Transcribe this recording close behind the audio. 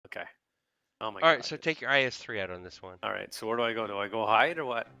Oh my All right, God. so take your IS-3 out on this one. All right, so where do I go? Do I go hide or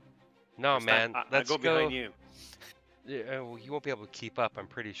what? No, Or man. I Let's go behind you. Yeah, well, you won't be able to keep up, I'm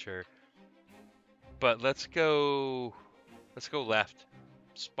pretty sure. But let's go left.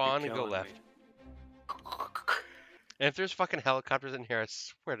 Spawn and go killing me. left. And if there's fucking helicopters in here, I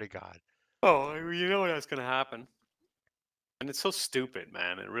swear to God. Oh, you know that's gonna happen. And it's so stupid,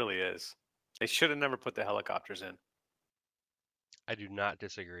 man. It really is. They should have never put the helicopters in. I do not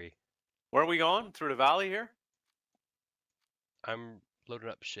disagree. Where are we going? Through the valley here? I'm loading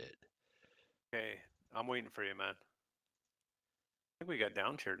up shit. Okay, I'm waiting for you, man. I think we got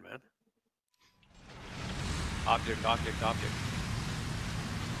downtiered, man. Object.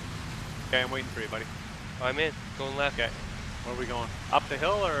 Okay, I'm waiting for you, buddy. Oh, I'm in. Going left. Okay, where are we going? Up the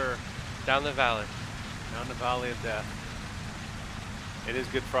hill or Down the valley. down the valley of death? It is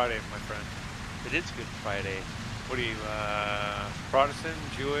Good Friday, my friend. It is Good Friday. What are you, Protestant,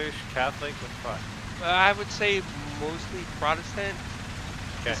 Jewish, Catholic? What? I would say mostly Protestant.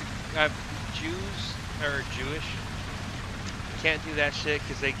 Okay. Jews or Jewish can't do that shit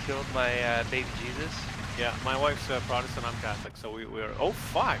because they killed my baby Jesus. Yeah, my wife's Protestant, I'm Catholic, so we're... Oh,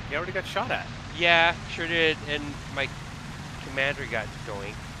 fuck, you already got shot at. Yeah, sure did, and my commander got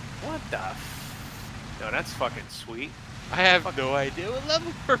going. What the No, that's fucking sweet. I have no idea what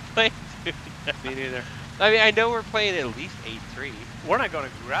level we're playing, dude. Me neither. I mean, I know we're playing at least 8-3. We're not going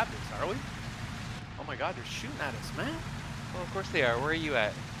to grab this, are we? Oh my God, they're shooting at us, man. Well, of course they are. Where are you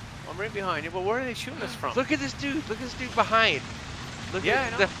at? I'm right behind you, but where are they shooting us from? Look at this dude. Look at this dude behind. Look Yeah,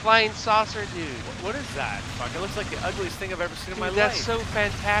 at the flying saucer dude. What is that? Fuck, it looks like the ugliest thing I've ever seen in my That's life. so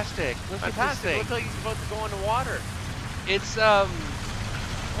fantastic. Look at this thing. It looks like he's about to go in the water. It's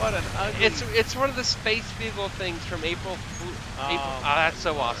What an ugly... It's one of the space vehicle things from April. Oh, that's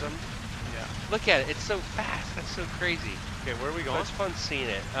so awesome. Yeah. Look at it. It's so fast. That's so crazy. Okay, where are we going? It's fun seeing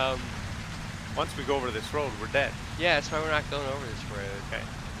it. Once we go over this road, we're dead. Yeah, that's why we're not going over this road. Okay,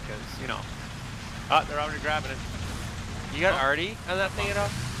 because, you know... Ah, they're already grabbing it. You got Artie on that thing at all?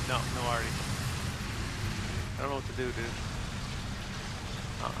 No Artie. I don't know what to do, dude.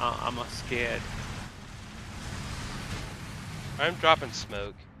 I'm scared. I'm dropping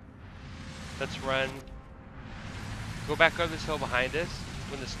smoke. Let's run. Go back over this hill behind us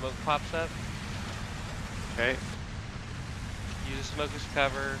when the smoke pops up. Okay. Use the smoke as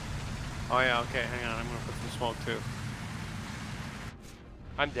cover. Oh yeah, okay, hang on. I'm gonna put some smoke too.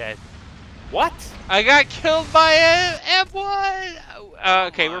 I'm dead. What? I got killed by a M1!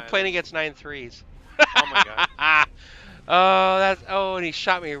 Okay, we're playing against 9-3s. Oh my God. Oh, and he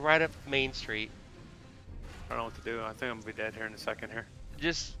shot me right up Main Street. I don't know what to do. I think I'm gonna be dead here in a second here.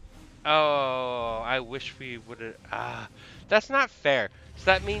 Oh, I wish we would have, that's not fair. So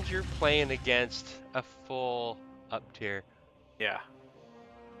that means you're playing against a full up tier. Yeah.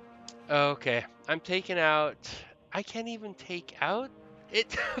 Okay, I'm taking out, I can't even take out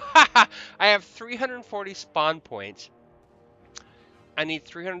it. I have 340 spawn points. I need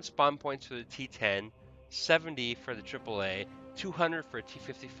 300 spawn points for the T10, 70 for the AAA, 200 for a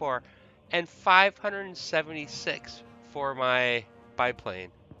T54, and 576 for my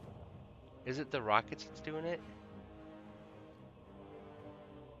biplane. Is it the rockets that's doing it?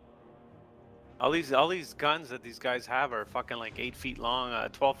 All these guns that these guys have are fucking like 8 feet long,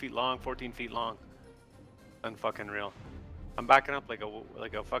 12 feet long, 14 feet long. Unfucking real. I'm backing up like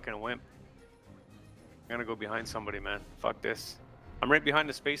a fucking wimp. I'm gonna go behind somebody, man. Fuck this. I'm right behind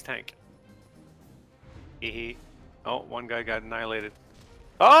the space tank. Hee. Oh, one guy got annihilated.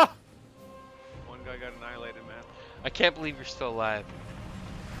 Ah! One guy got annihilated, man. I can't believe you're still alive.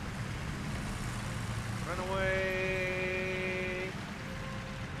 Run away!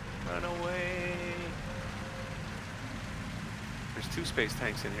 Run away! There's 2 space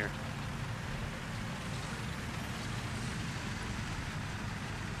tanks in here.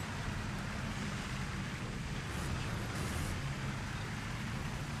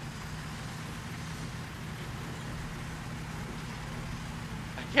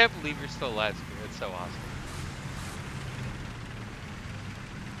 I can't believe you're still alive, Scooter. It's so awesome.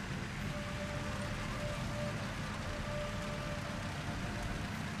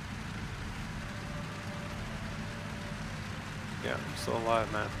 Yeah, I'm still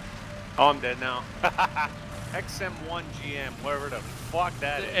alive, man. Oh, I'm dead now. XM1 GM, wherever the fuck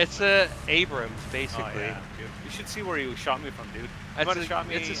that is. It's a Abrams, basically. Oh, yeah, dude. You should see where he shot me from, dude.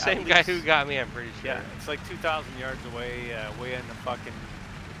 It's the same guy who got me, I'm pretty sure. Yeah, it's like 2,000 yards away, way in the fucking...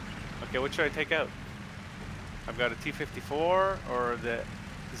 Okay, what should I take out? I've got a T-54 or the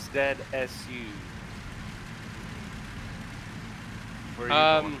ZSU. Where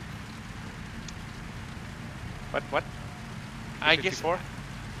are you going? What? I guess... T-54?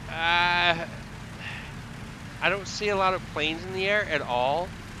 I don't see a lot of planes in the air at all,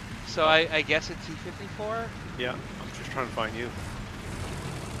 so I guess a T-54. Yeah, I'm just trying to find you.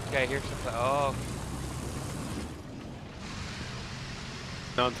 Yeah, I hear something. Oh,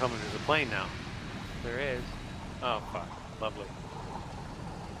 No, tell me there's a plane now. there is. Oh fuck, lovely,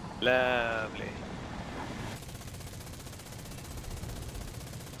 lovely.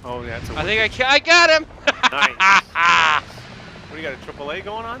 Oh yeah, it's a. I think I got him. Nice. Nice. What do you got? A AAA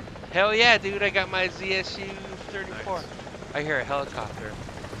going on? Hell yeah, dude! I got my ZSU 34. Nice. I hear a helicopter.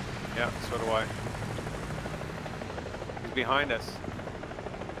 Yeah, so do I. He's behind us.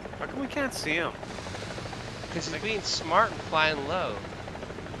 How come we can't see him? Because he's being smart and flying low.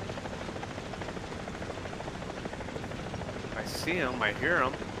 I see him. I hear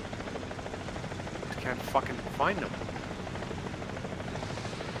him. Just can't fucking find him.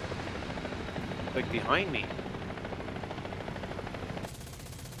 Like behind me.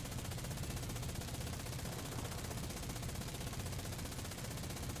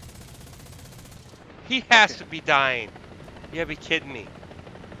 He has to be dying. You gotta be kidding me.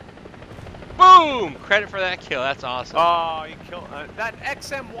 Boom! Credit for that kill. That's awesome. Oh, you killed that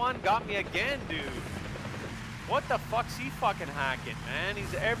XM1 got me again, dude. What the fuck's he fucking hacking, man?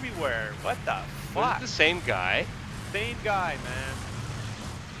 He's everywhere. What the Was fuck? it the same guy? Same guy, man.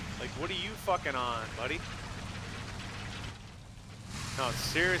 Like, what are you fucking on, buddy? No,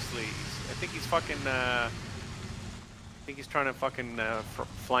 seriously. I think he's fucking. I think he's trying to fucking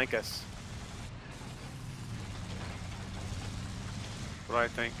flank us. What I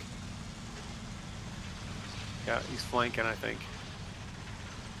think. Yeah, he's flanking, I think.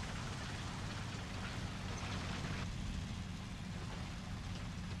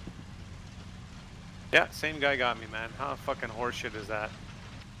 Yeah, same guy got me, man. How fucking horseshit is that?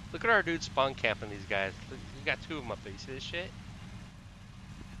 Look at our dude spawn camping these guys. Look, we got two of them up there. You see this shit?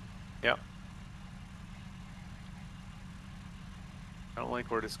 Yep. I don't like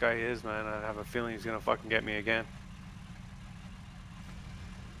where this guy is, man. I have a feeling he's gonna fucking get me again.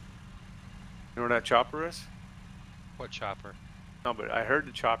 You know where that chopper is? What chopper? No, but I heard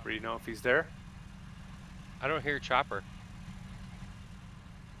the chopper. You know if he's there? I don't hear chopper.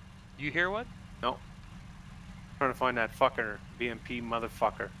 You hear one? No. Trying to find that fucker, BMP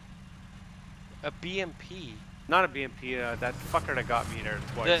motherfucker. A BMP? Not a BMP, that fucker that got me there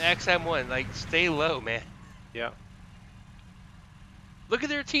twice. The XM1. Like, stay low, man. Yeah. Look at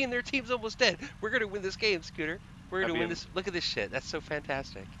their team. Their team's almost dead. We're gonna win this game, Scooter. We're gonna I win mean- this. Look at this shit. That's so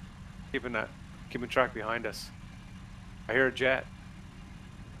fantastic. Keeping track behind us. I hear a jet.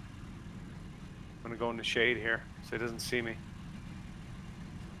 I'm gonna go in the shade here so he doesn't see me.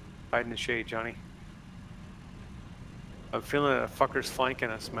 Hide in the shade, Johnny. I'm feeling that fucker's flanking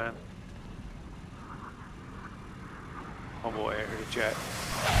us, man. Oh boy, I heard a jet.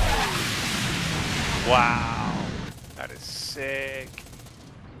 Wow. That is sick.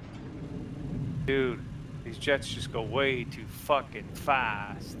 Dude, these jets just go way too fucking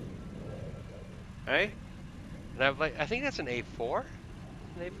fast. Hey? And I've like, I think that's an A4.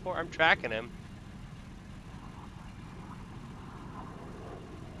 An A4. I'm tracking him.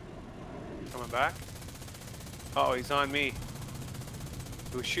 Coming back? Oh, he's on me.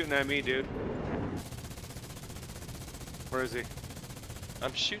 He was shooting at me, dude. Where is he?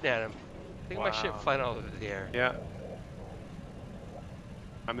 I'm shooting at him. Look at my shit Wow. flying all over the air. Yeah.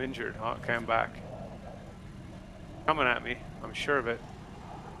 I'm injured. Oh, okay, I'm back. Coming at me. I'm sure of it.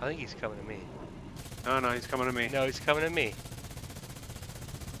 I think he's coming to me. No, he's coming to me. No, he's coming to me.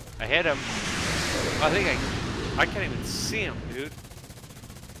 I hit him. I think I can't even see him, dude.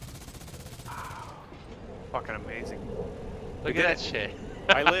 Fucking amazing. Look at that shit.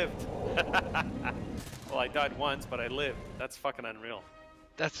 I lived. Well, I died once, but I lived. That's fucking unreal.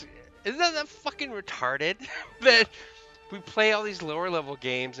 Isn't that fucking retarded? That we play all these lower level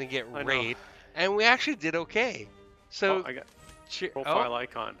games and get I know. raped, and we actually did okay. So Oh, I got profile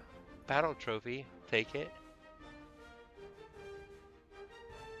icon. battle trophy, take it.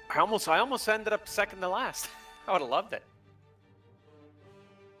 I almost ended up second to last. I would have loved it.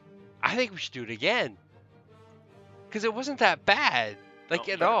 I think we should do it again. Because it wasn't that bad. Like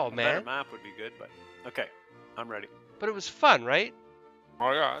No, at better- all, a better man. map would be good, but okay, I'm ready. But it was fun, right?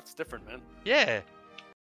 Oh yeah, it's different, man. Yeah.